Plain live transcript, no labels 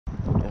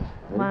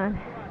One,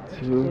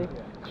 2,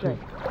 3.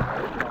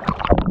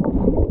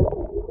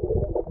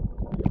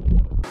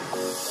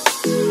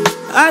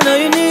 I know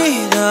you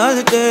need a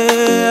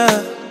holiday.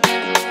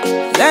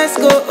 Let's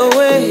go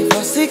away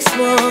for 6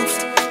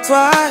 months,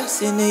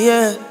 twice in a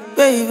year,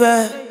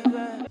 baby.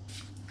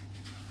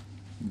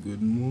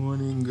 Good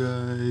morning,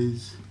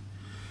 guys.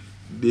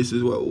 This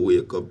is what we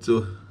wake up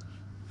to.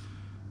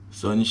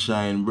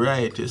 Sunshine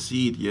bright. You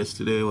see it,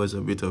 yesterday was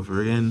a bit of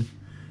rain.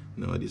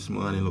 Now this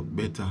morning look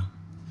better.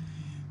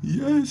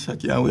 Yes, I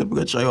can't wait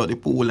to try out the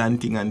pool and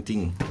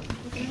thing.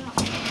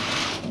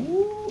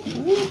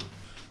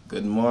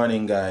 Good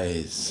morning,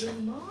 guys.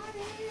 Good morning.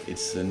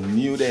 It's a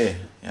new day,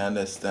 you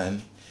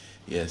understand?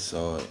 Yes,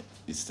 so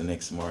it's the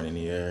next morning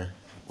here.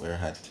 We're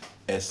at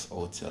S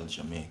Hotel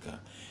Jamaica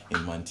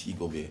in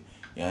Montego Bay.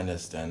 You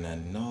understand?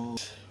 And now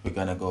we're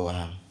gonna go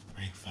have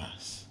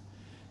breakfast.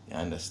 You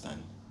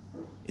understand?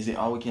 Is it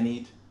all we can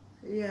eat?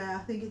 Yeah,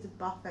 I think it's a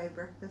buffet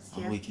breakfast,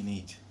 yeah. All we can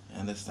eat. You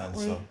understand?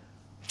 We So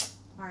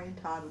are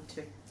entitled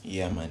to.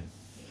 yeah, man.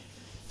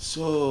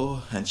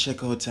 So, and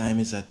checkout time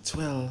is at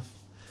 12.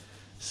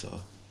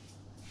 So,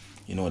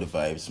 you know the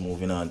vibes.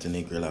 Moving on to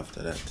Negril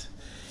after that.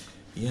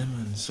 Yeah,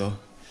 man. So,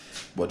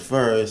 but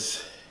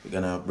first, we're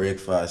gonna have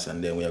breakfast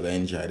and then we're gonna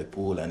enjoy the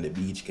pool and the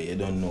beach. Cause you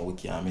don't know, we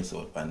can't miss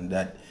out on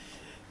that.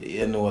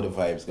 You know the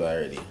vibes go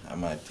already.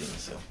 I'm at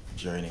things, so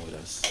journey with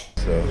us.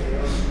 So,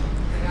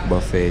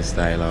 buffet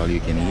style, all you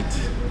can eat.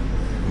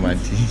 My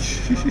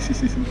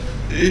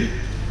tea.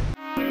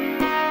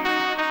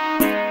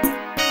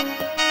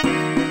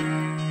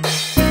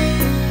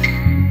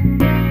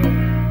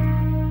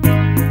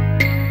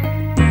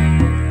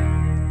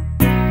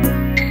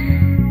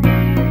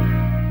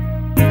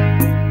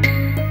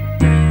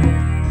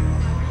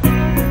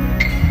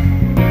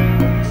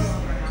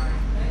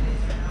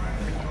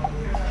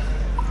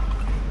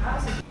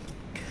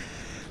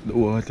 The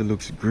water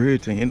looks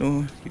great, and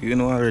you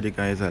know already,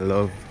 guys, I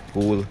love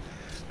pool,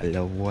 I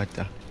love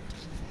water.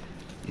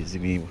 You see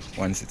me,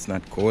 once it's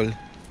not cold,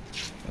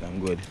 but I'm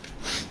good.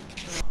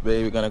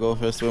 Babe, we're gonna go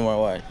for a swim or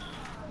what?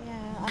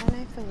 Yeah, I don't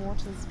know if the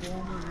water's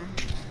warm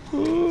now.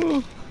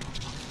 Ooh.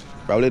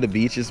 Probably the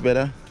beach is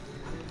better.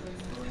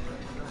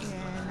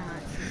 Yeah, no,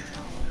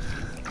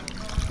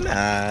 it's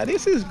Nah,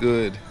 this is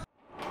good.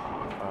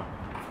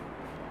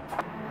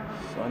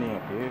 Sunny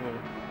up here.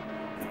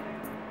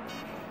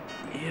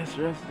 Yes,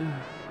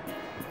 Rasta.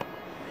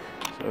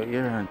 So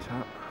here on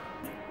top.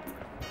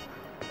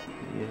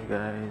 Yeah,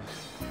 guys.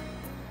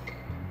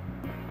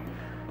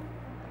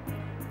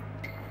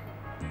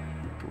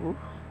 Ooh,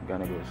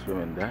 gonna go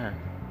swimming there.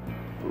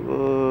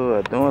 Oh,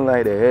 I don't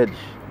like the edge.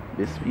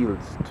 This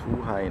feels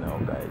too high now,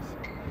 guys.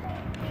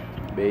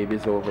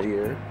 Baby's over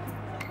here.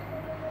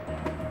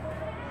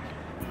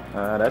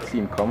 That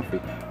seemed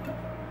comfy.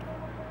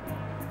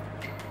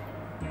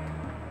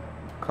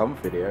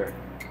 Comfy there.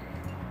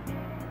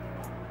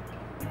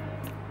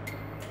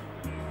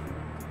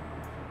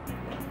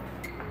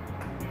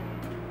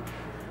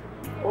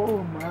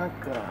 Oh my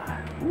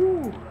God.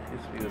 Ooh,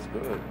 this feels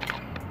good.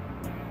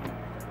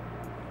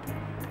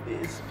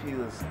 This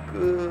feels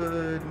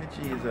good, me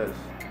Jesus.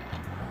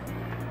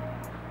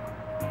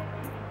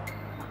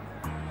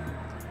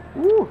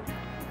 Ooh.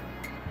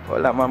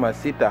 Hola,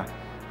 mamacita.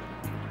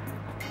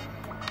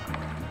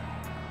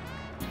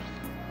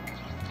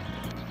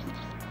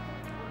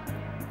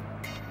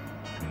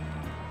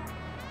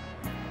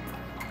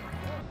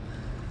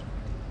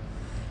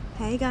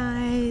 Hey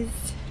guys,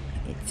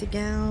 it's your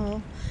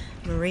girl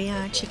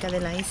Maria, Chica de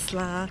la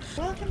Isla.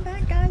 Welcome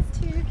back, guys,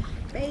 to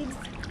Babes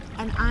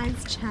and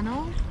I's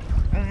channel.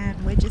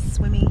 And we're just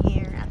swimming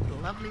here at the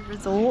lovely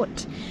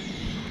resort.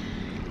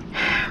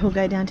 We'll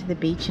go down to the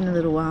beach in a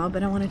little while,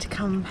 but I wanted to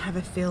come have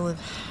a feel of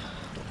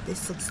what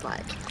this looks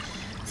like.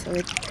 So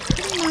it's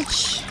pretty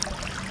much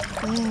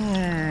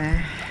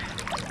there.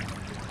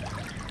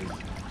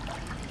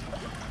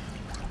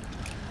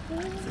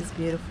 This is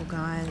beautiful,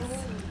 guys.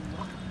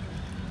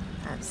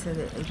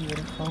 Absolutely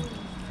beautiful.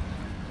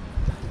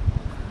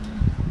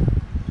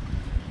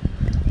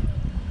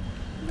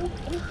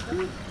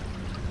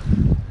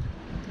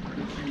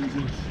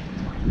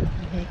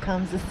 Here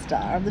comes the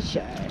star of the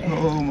show.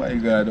 Oh my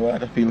God, the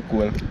water feels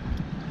cold.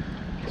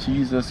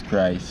 Jesus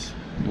Christ,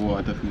 the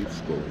water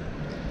feels cold.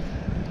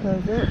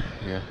 Does it?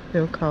 Yeah.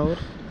 Feel cold?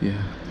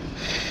 Yeah.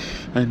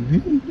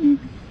 And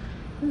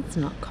It's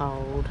not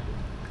cold.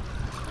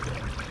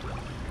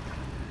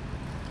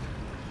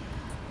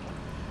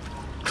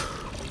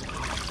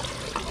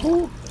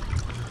 oh,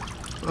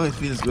 it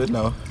feels good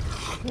now.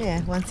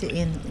 Yeah, once you're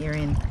in, you're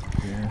in.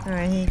 Yeah.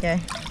 Alright, here you go.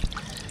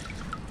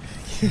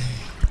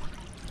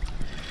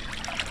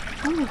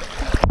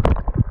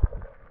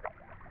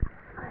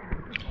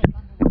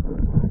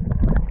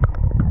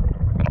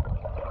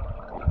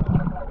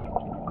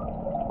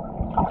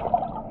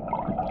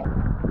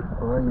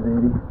 How are you,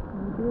 baby?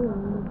 I'm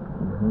good.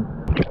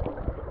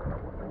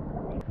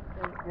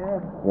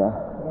 Good. Yeah.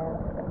 Yeah.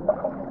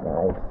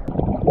 Nice.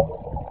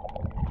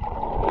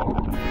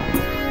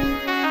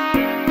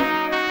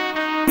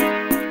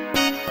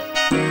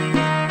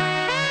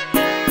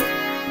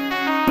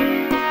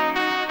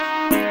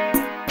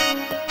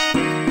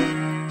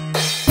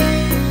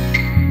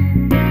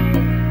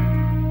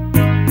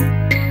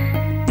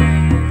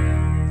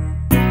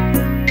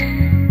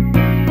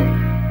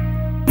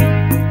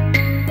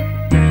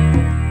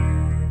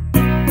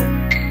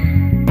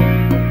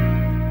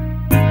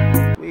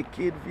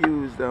 wicked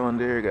views down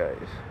there,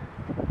 guys.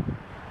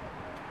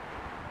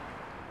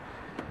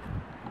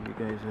 You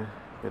guys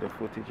got the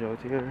footage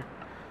out here.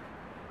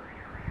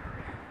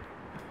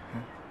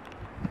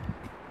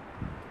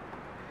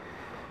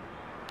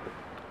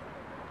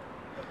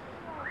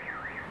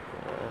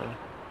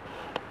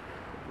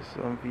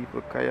 Some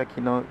people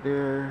kayaking out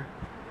there.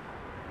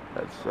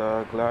 That's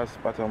a glass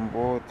bottom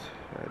boat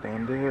right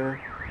down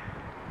there.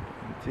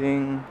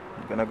 Thing.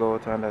 We're gonna go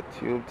out on that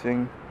tube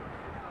thing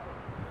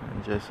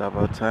and just have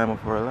a time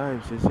of our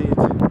lives, you see it?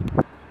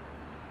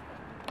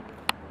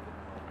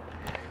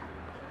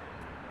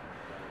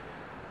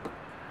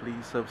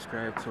 Please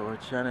subscribe to our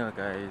channel,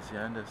 guys, you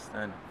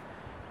understand?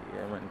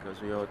 Yeah man, because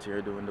we're out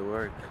here doing the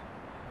work.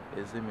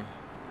 You see me?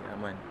 Yeah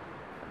man,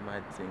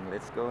 mad thing.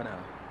 Let's go now.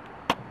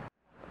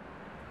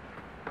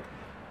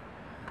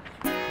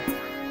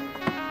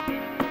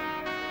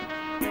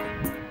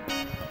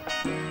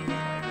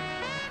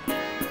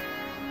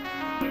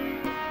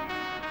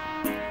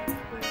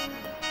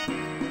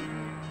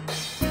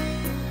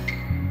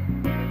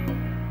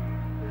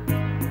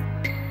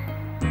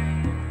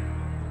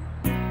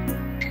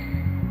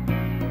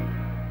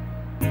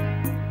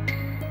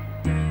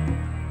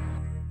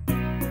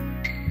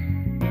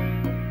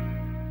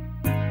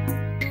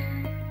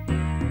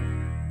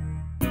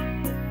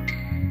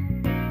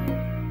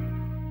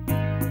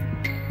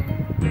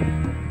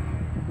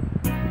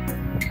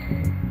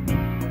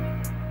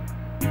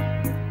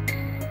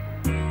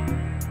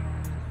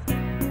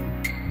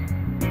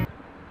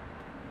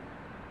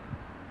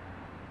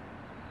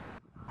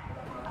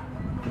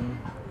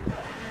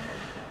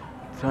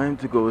 Time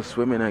to go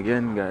swimming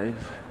again, guys.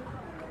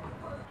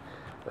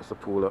 That's the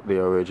pool up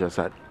there we're just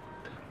at.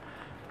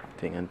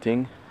 Thing and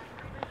thing.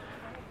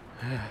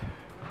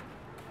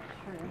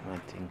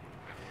 One thing.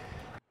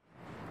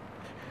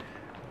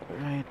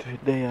 Right, we're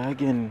there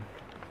again.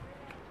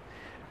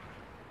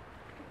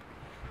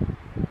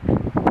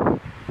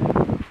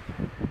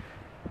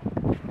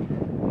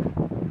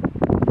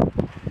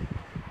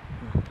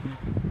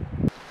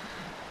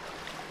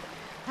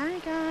 Hi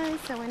guys,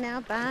 so we're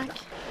now back.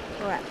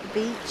 We're at the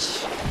beach.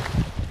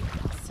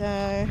 So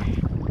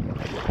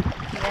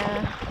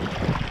yeah,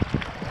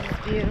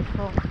 it's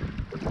beautiful.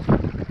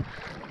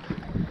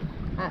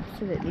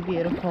 Absolutely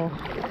beautiful.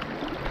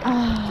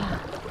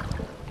 Ah,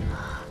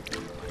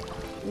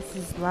 this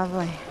is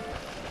lovely.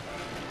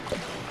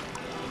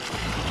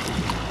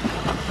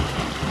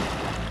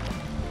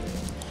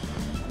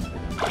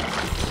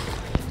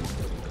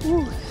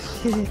 Ooh,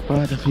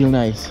 Oh, that feel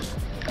nice.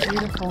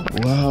 beautiful.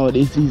 Wow,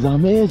 this is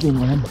amazing,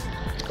 man.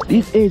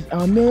 This is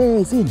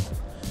amazing.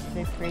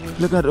 So pretty.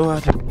 Look at the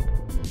water.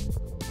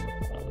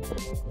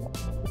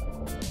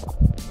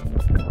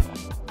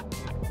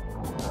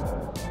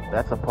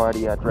 That's a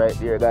party at right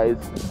there, guys.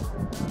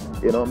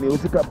 You know,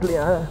 music are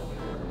playing.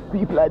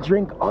 People are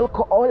drink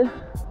alcohol.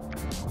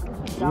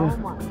 Yeah.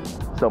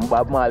 Some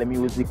Bob Marley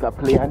music are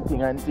playing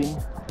and thing.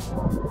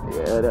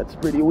 Yeah, that's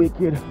pretty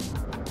wicked.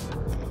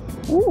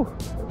 Woo.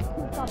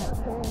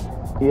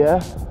 Yeah.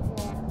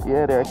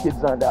 Yeah, there are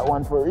kids on that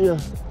one for real.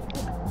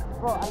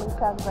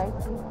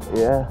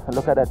 Yeah,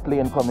 look at that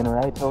plane coming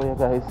right over,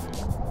 guys.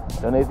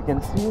 Don't know if you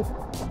can see it,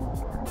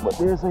 but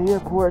there's an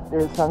airport.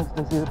 There's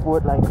Sangster's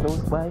airport like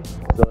close by.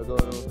 So we're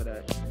going over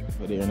that.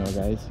 Over there now,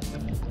 guys.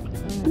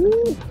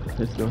 Woo.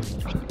 Let's go.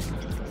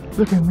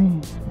 Look at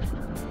me.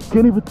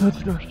 Can't even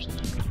touch the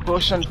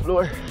ocean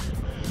floor.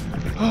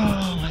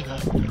 Oh my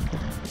god.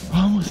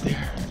 Almost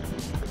there.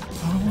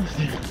 Almost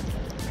there.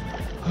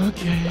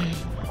 Okay.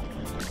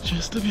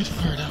 Just a bit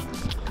further.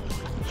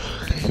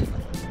 Okay.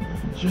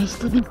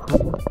 Just a bit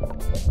further.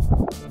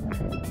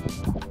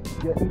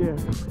 Getting there.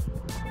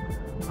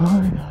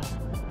 Oh my god.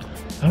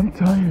 I'm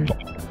tired.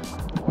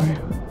 Wait.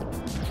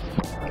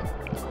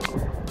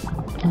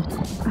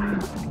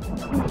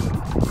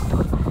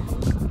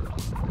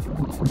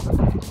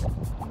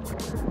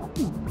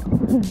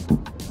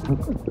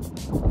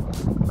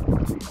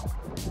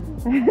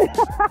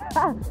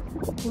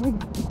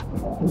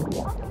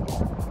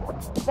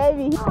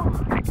 Baby.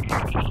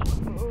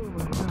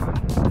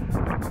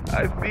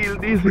 I feel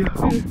dizzy.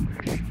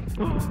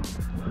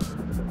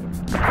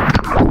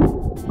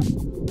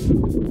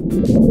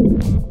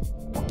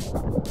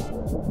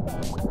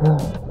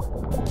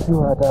 You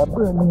are that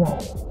burn me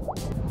out.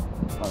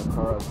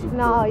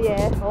 No,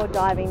 yeah, or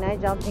diving, no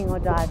jumping or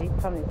diving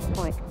from this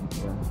point.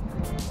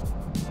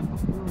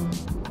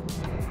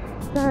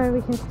 So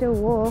we can still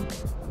walk.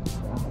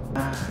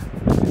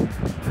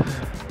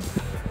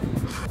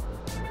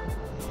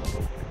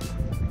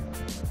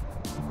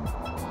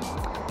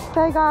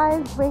 So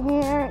guys, we're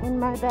here in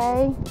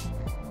Montego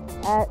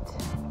at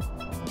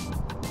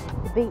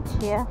the beach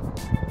here,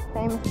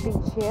 famous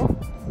beach here.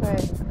 So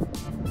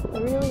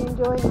we're really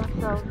enjoying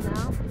ourselves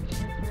now.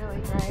 It's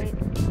really great.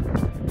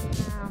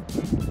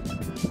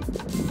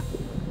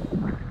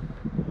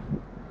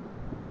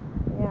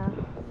 Yeah,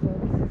 so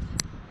this is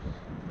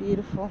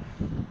beautiful.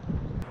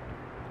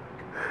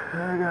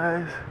 Hey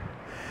guys,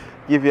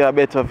 give you a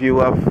better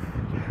view of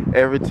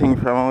everything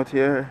from out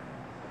here.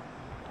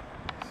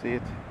 See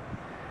it?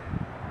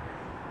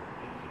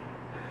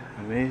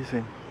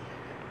 amazing.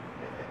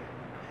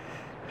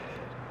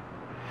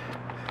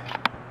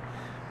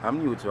 I'm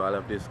new to all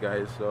of this,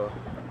 guys, so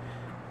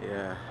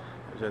yeah,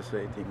 just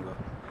waiting.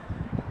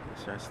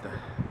 It's just that.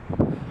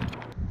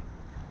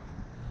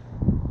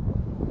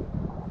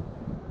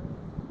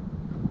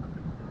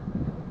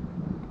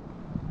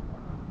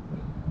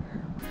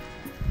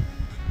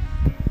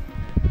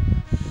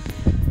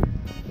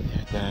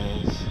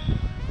 Guys,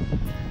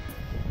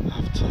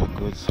 after a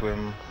good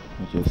swim,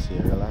 I'm just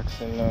here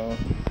relaxing now.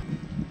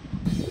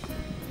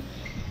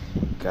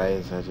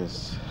 Guys,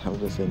 I'm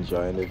just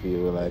enjoying the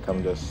view. Like,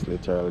 I'm just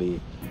literally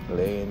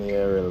laying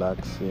here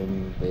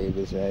relaxing.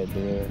 Baby's right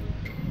there,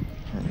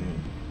 and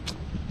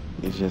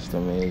it's just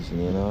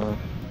amazing, you know.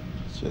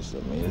 It's just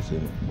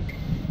amazing.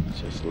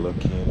 Just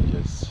looking,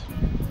 just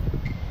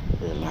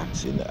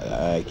relaxing.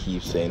 I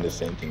keep saying the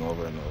same thing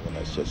over and over.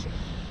 That's just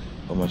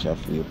how much I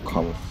feel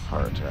comfort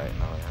right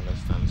now. You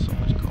understand? So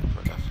much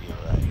comfort I feel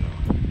right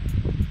now.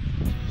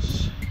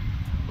 Just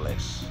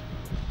blessed.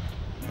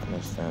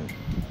 Understand?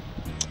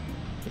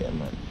 Yeah,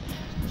 man.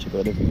 Check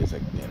out the views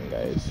again,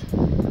 guys.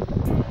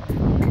 Okay.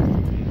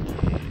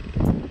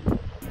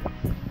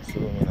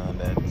 Zoom in on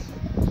that.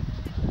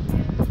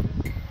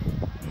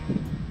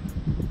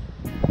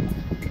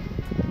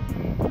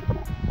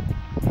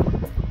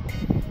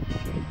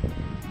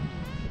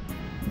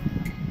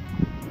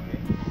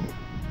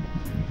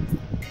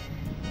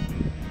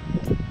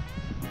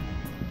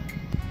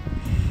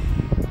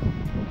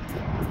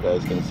 You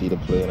guys can see the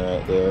plane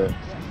right there.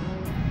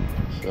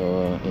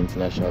 So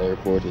International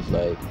Airport is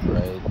like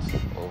right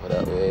over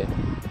that way,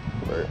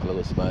 very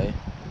close by.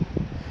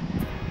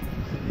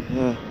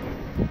 Yeah,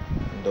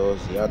 and those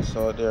yachts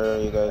out there,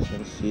 you guys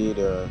can see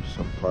there are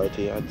some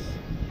party yachts,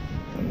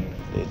 and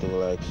they do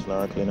like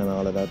snorkeling and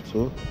all of that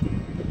too.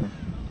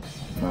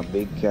 My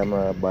big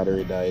camera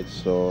battery died,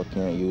 so I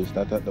can't use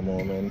that at the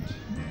moment.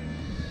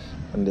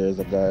 And there's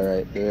a guy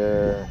right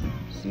there,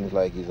 seems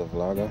like he's a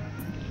vlogger.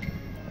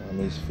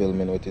 He's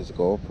filming with his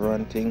GoPro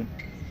and thing.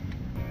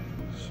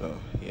 So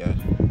yeah,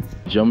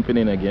 jumping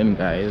in again,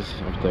 guys,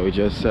 after we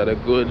just had a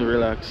good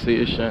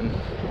relaxation.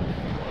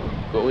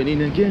 Going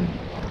in again.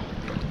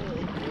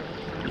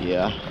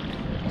 Yeah.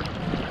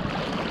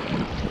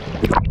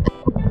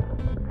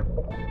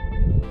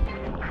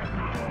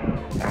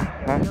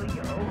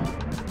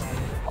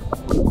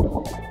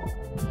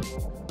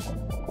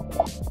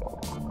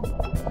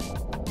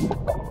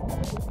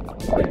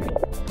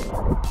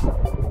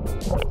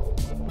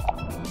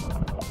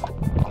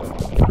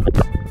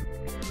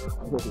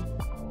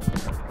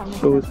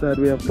 So sad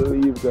we have to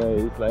leave,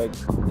 guys. Like,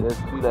 just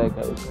feel like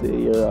I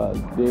stay here all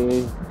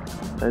day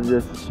and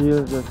just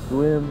chill, just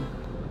swim,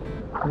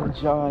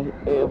 enjoy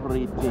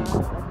everything.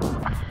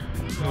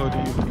 How do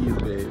you feel,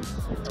 babe?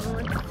 Oh,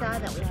 it's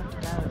sad that we have to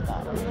go,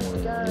 but we have to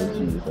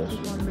go.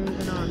 Keep on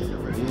moving on.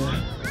 Yeah.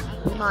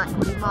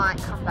 We might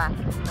come back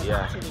to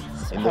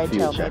this in the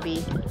hotel,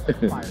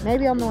 future.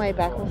 maybe on the way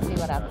back. We'll see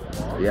what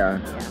happens. Yeah.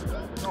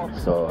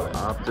 So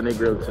after the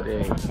grill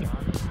today,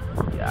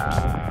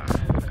 yeah.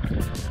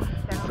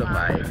 It's a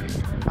vibe.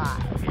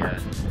 Yeah.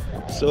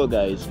 So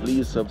guys,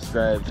 please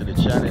subscribe to the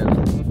channel.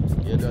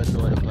 You don't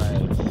know the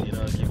vibes, you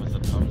know, give us a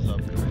thumbs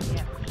up.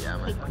 Yeah,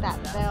 man. Hit that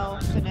bell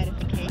for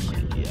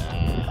notifications.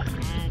 Yeah.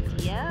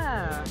 And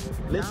yeah.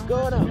 Let's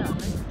go now.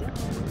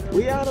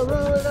 We on the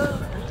road now.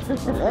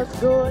 Let's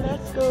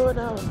go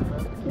now.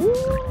 Woo.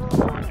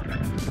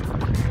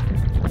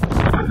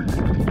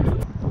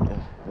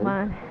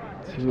 1,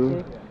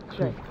 2,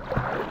 3.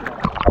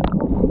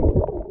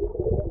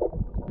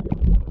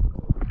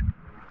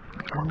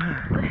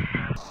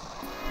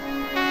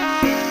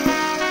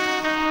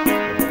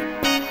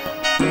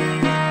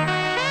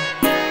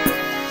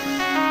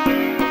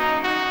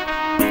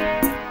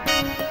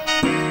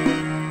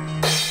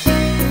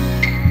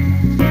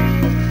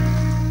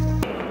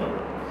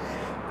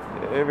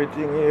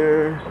 Everything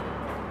here.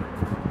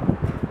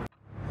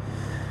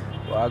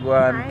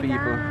 Wagwan people.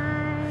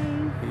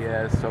 Guys.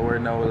 Yeah, so we're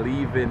now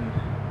leaving.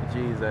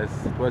 Jesus,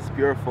 it was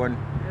pure fun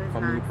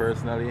for me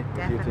personally.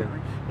 Definitely.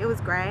 It was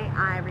great.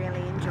 I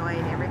really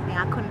enjoyed everything.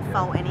 I couldn't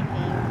fault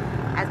anything.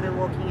 As we're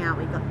walking out,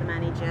 we got the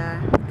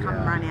manager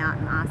come run out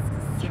and ask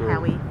us how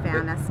we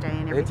found our stay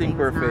and everything. They think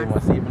we're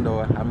famous, even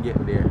though I'm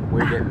getting there.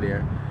 We're getting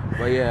there.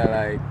 But yeah,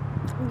 like.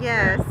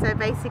 Yeah, so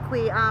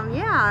basically,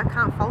 yeah, I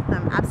can't fault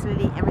them.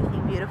 Absolutely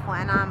everything beautiful.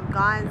 And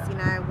guys, you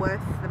know,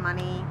 worth the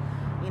money.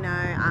 You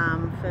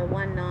know, for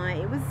one night,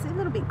 it was a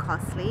little bit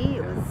costly.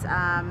 It was,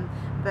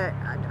 but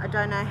I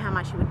don't know how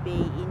much it would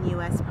be in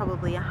US.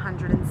 Probably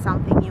 $100 and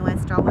something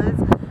US,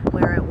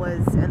 where it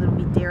was a little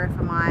bit dearer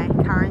for my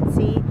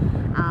currency,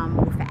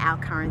 or for our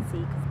currency,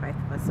 because both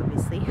of us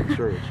obviously.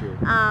 True.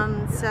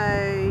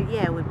 So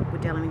yeah, we're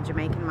dealing with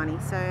Jamaican money.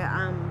 So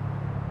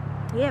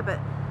yeah, but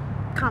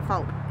can't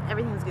fault.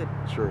 Everything's good.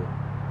 True.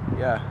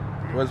 Yeah,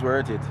 it was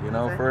worth it. You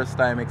know, first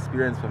time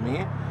experience for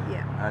me.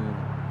 Yeah. And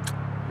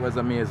it was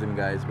amazing,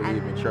 guys.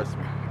 Believe me, trust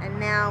me. And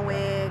now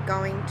we're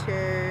going to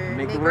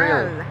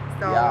Negril.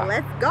 So Yeah.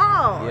 let's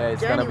go. Yeah,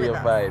 it's Journey gonna be a with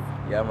us. vibe.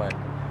 Yeah, man.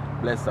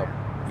 Bless up.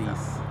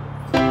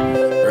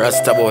 Peace.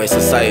 Rasta Boy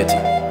Society.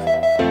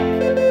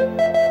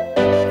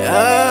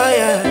 Yeah,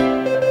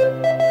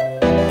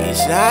 yeah.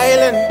 East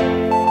Island.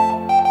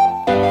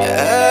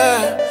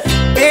 Yeah.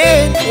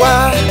 Been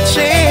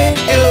watching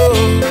you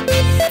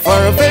for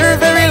a very,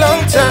 very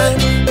long time.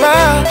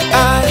 My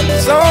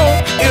eyes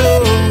on you.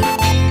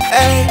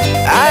 Hey,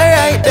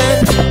 alright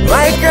then.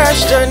 My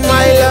crush turned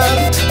my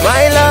love.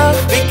 My love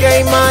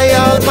became my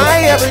all,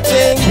 my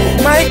everything.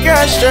 My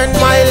crush turned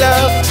my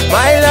love.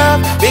 My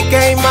love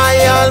became my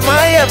all,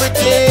 my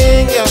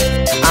everything.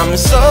 Yeah. I'm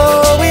so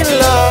in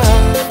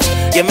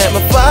love. You make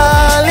me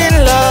fall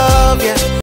in love. Yeah.